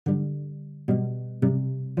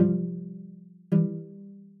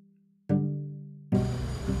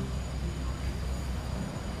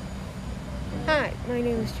my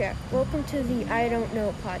name is Jack. Welcome to the I Don't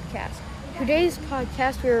Know podcast. Today's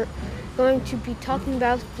podcast, we're going to be talking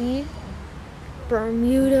about the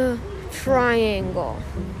Bermuda Triangle.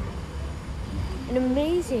 An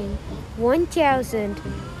amazing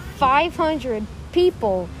 1,500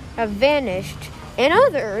 people have vanished, and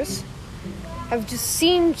others have just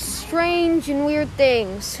seen strange and weird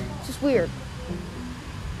things. Just weird.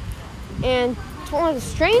 And it's one of the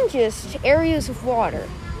strangest areas of water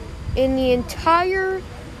in the entire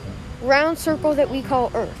round circle that we call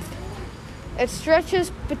Earth. It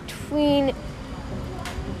stretches between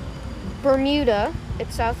Bermuda,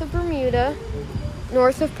 it's south of Bermuda,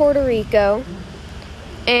 north of Puerto Rico,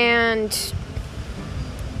 and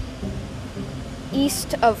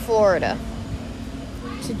east of Florida.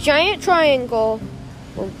 It's a giant triangle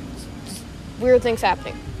where weird things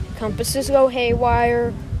happening. Compasses go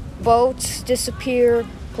haywire, boats disappear,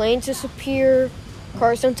 planes disappear,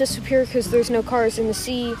 cars don't disappear because there's no cars in the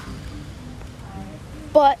sea.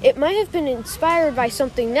 But it might have been inspired by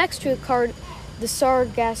something next to the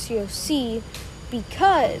Sargasso Sea,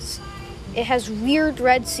 because it has weird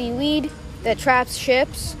red seaweed that traps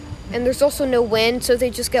ships, and there's also no wind, so they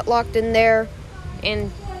just get locked in there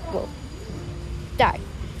and, well, die.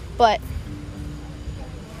 But,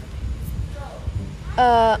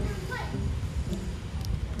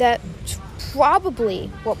 that's probably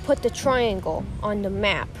what put the triangle on the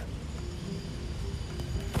map.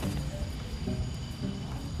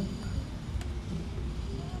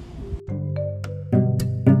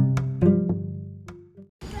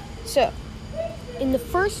 So, in the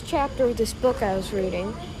first chapter of this book I was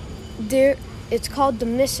reading, it's called The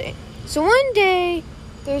Missing. So one day,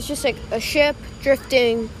 there's just like a ship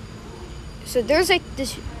drifting. So there's like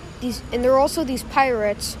these, and there are also these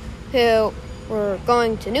pirates who were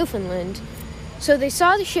going to Newfoundland. So they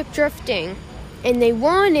saw the ship drifting, and they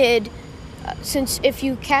wanted, since if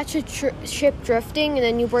you catch a ship drifting and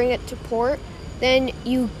then you bring it to port, then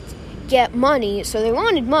you get money. So they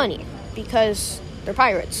wanted money because they're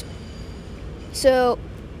pirates. So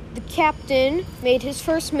the captain made his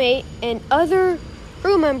first mate, and other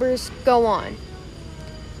crew members go on.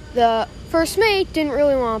 The first mate didn't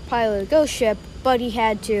really want to pilot a ghost ship, but he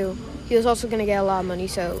had to. He was also going to get a lot of money,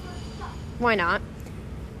 so why not?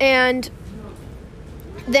 And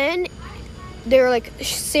then they were like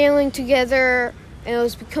sailing together, and it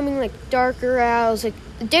was becoming like darker out. It was like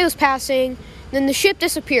the day was passing, then the ship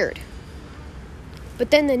disappeared. But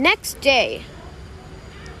then the next day,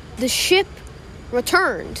 the ship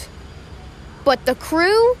returned, but the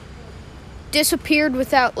crew disappeared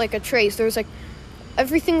without like a trace. There was like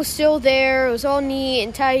everything was still there. It was all neat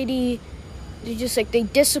and tidy. They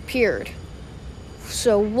disappeared.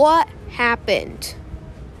 So what happened?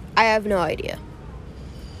 I have no idea.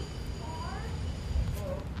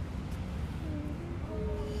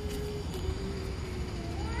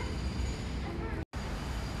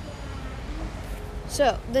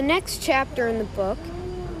 So the next chapter in the book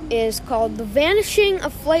is called The Vanishing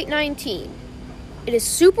of Flight 19. It is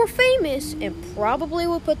super famous and probably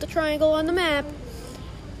will put the triangle on the map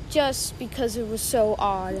just because it was so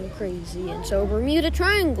odd and crazy and so Bermuda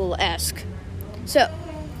Triangle-esque. So,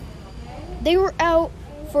 they were out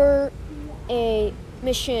for a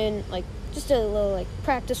mission, like just a little like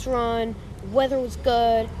practice run. The weather was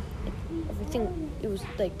good. Everything, it was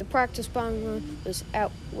like the practice bombing run was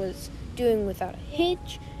doing without a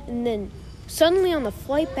hitch. And then suddenly on the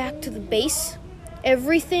flight back to the base,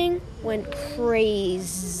 everything went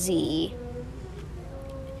crazy.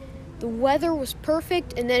 The weather was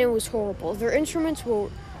perfect, and then it was horrible. Their instruments were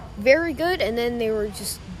very good, and then they were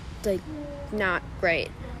just, like, not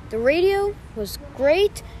great. The radio was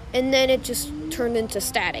great, and then it just turned into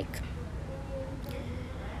static.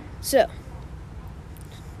 So,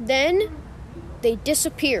 then they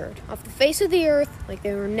disappeared off the face of the earth, like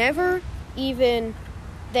they were never even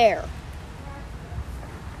there.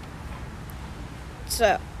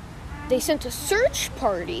 So, they sent a search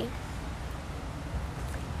party,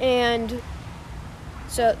 and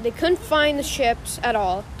so they couldn't find the ships at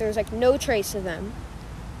all. There's like no trace of them.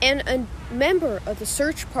 And a member of the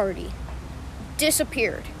search party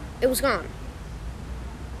disappeared. It was gone.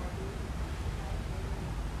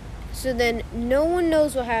 So then no one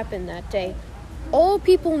knows what happened that day. All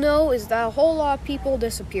people know is that a whole lot of people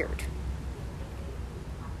disappeared.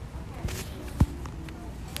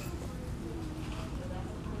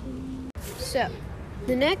 So,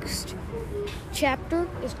 the next chapter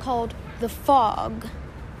is called The Fog.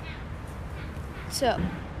 So,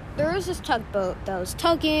 there was this tugboat that was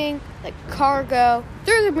tugging, like cargo,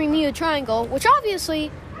 through the Bermuda Triangle, which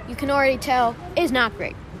obviously, you can already tell, is not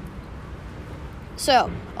great. So,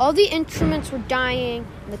 all the instruments were dying,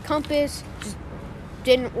 and the compass just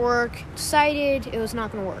didn't work, decided it was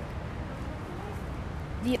not going to work.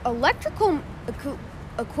 The electrical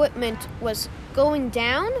equipment was going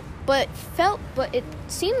down, but it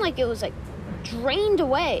seemed like it was like drained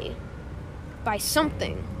away by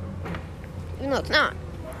something, even though it's not.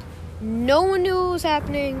 No one knew what was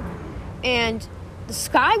happening, and the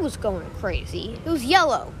sky was going crazy. It was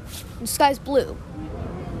yellow, and the sky's blue.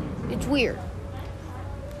 It's weird.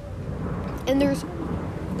 And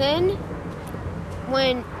then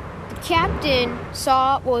when the captain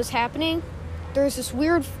saw what was happening, there was this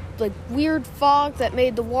weird fog that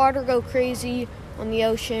made the water go crazy on the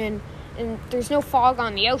ocean, and there's no fog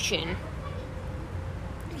on the ocean.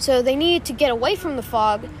 So they needed to get away from the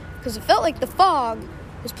fog, because it felt like the fog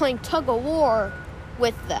was playing tug-of-war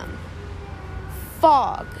with them.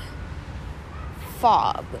 Fog.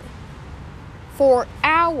 For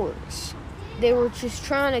hours, they were just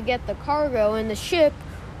trying to get the cargo and the ship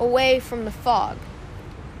away from the fog.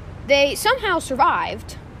 They somehow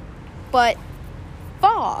survived, but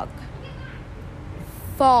fog.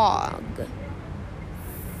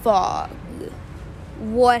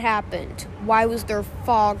 What happened? Why was there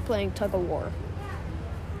fog playing tug-of-war?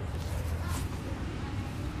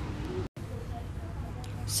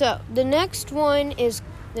 So, the next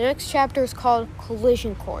chapter is called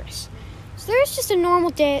Collision Course. So there's just a normal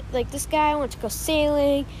day, like this guy wanted to go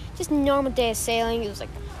sailing, just a normal day of sailing. He was like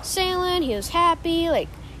sailing, he was happy, like,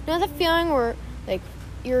 you know that feeling where like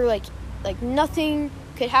you're like nothing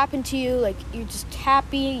could happen to you, like you're just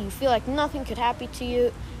happy, you feel like nothing could happen to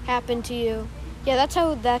you. Yeah, that's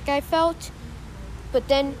how that guy felt. But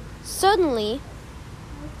then suddenly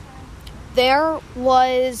there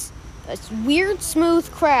was a weird smooth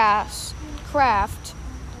craft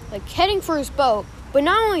like heading for his boat. But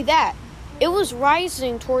not only that, it was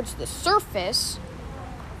rising towards the surface.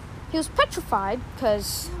 He was petrified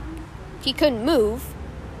because he couldn't move.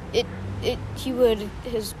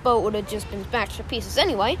 His boat would have just been smashed to pieces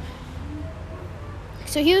anyway.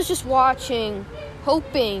 So he was just watching,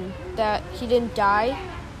 hoping that he didn't die.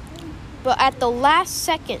 But at the last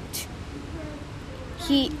second,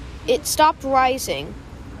 it stopped rising,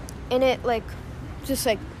 and it just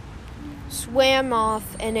swam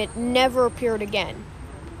off, and it never appeared again.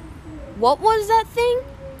 What was that thing?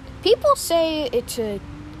 People say it's a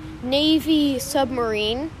Navy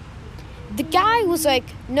submarine. The guy was like,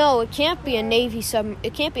 no, it can't be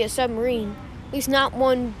it can't be a submarine. At least not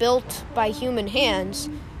one built by human hands.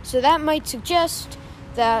 So that might suggest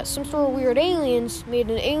that some sort of weird aliens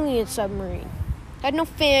made an alien submarine. It had no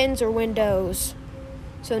fans or windows.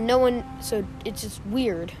 So it's just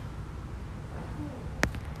weird.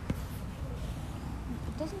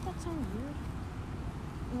 Doesn't that sound weird?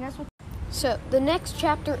 And that's what. So the next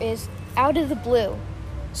chapter is Out of the Blue.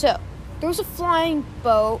 So there was a flying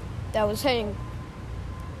boat that was heading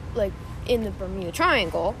in the Bermuda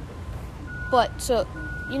Triangle. But it's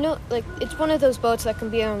one of those boats that can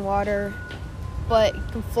be on water, but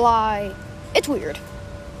it can fly. It's weird.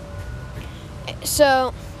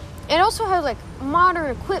 So it also has modern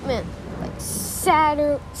equipment, like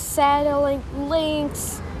satellite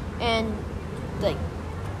links and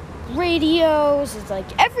radios. It's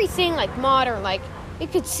everything modern. It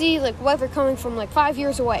could see weather coming from 5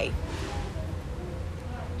 years away.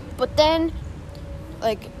 But then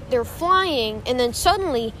they're flying, and then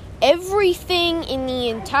suddenly everything in the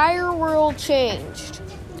entire world changed.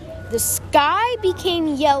 The sky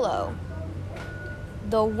became yellow.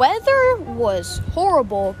 The weather was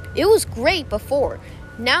horrible. It was great before.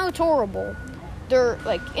 Now it's horrible. Their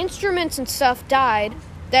instruments and stuff died.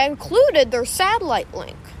 That included their satellite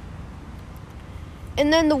link.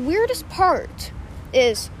 And then the weirdest part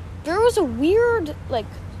is there was a weird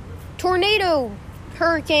tornado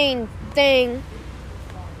hurricane thing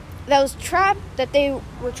that they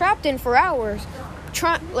were trapped in for hours,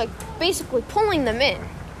 basically pulling them in.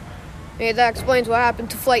 Maybe that explains what happened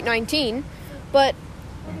to Flight 19, but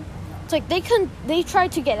it's they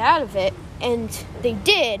tried to get out of it, and they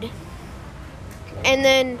did, and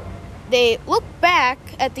then they looked back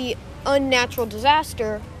at the unnatural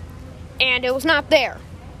disaster, and it was not there.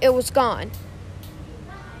 It was gone.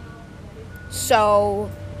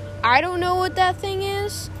 So, I don't know what that thing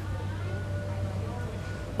is,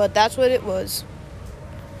 but that's what it was.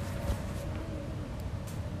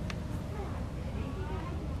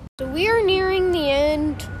 So we are nearing the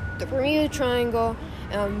end, the Bermuda Triangle.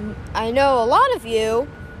 I know a lot of you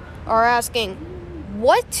are asking,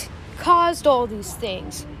 what caused all these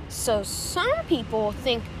things? So some people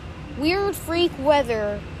think weird freak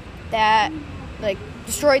weather that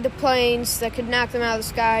destroyed the planes, that could knock them out of the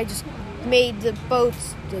sky, just made the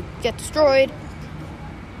boats to get destroyed.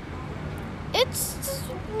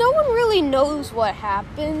 No one really knows what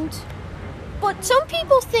happened, but some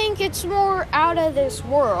people think it's more out of this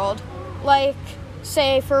world, like,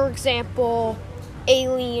 say, for example,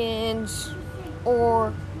 aliens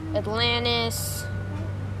or Atlantis.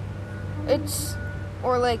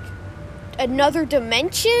 Or like another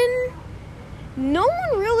dimension. No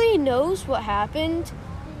one really knows what happened.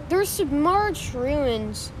 There's submerged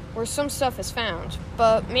ruins where some stuff is found,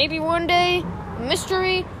 but maybe one day the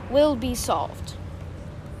mystery will be solved.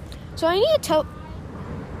 So I need to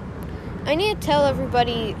tell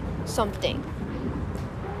everybody something.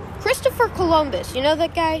 Christopher Columbus, you know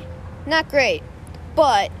that guy? Not great,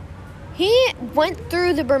 but he went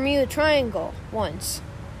through the Bermuda Triangle once.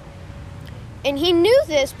 And he knew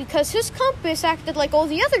this because his compass acted like all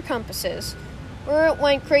the other compasses, where it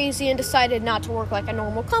went crazy and decided not to work like a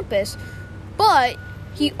normal compass. But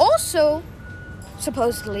he also,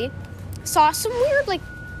 supposedly, saw some weird, like,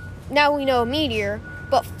 now we know a meteor,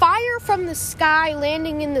 but fire from the sky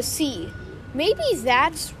landing in the sea. Maybe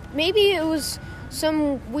it was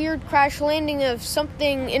some weird crash landing of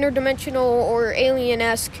something interdimensional or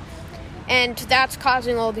alien-esque, and that's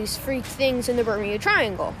causing all these freak things in the Bermuda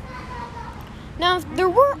Triangle. Now, there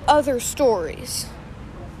were other stories,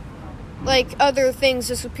 like other things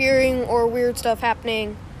disappearing or weird stuff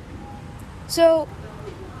happening. So,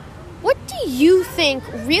 what do you think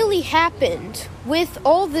really happened with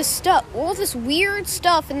all this stuff, all this weird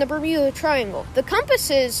stuff in the Bermuda Triangle? The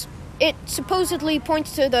compasses, it supposedly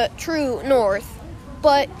points to the true north,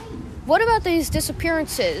 but what about these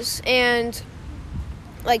disappearances and,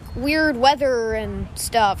 like, weird weather and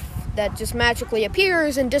stuff that just magically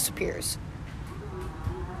appears and disappears?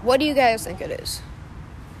 What do you guys think it is?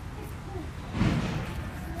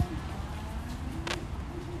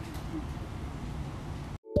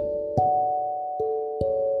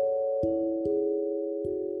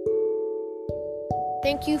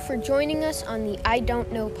 Thank you for joining us on the I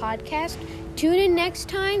Don't Know podcast. Tune in next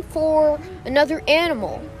time for another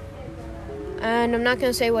animal. And I'm not going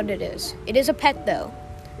to say what it is. It is a pet, though.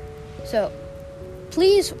 So,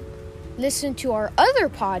 please listen to our other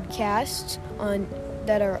podcasts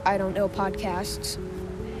that are I Don't Know podcasts.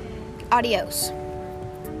 Adios.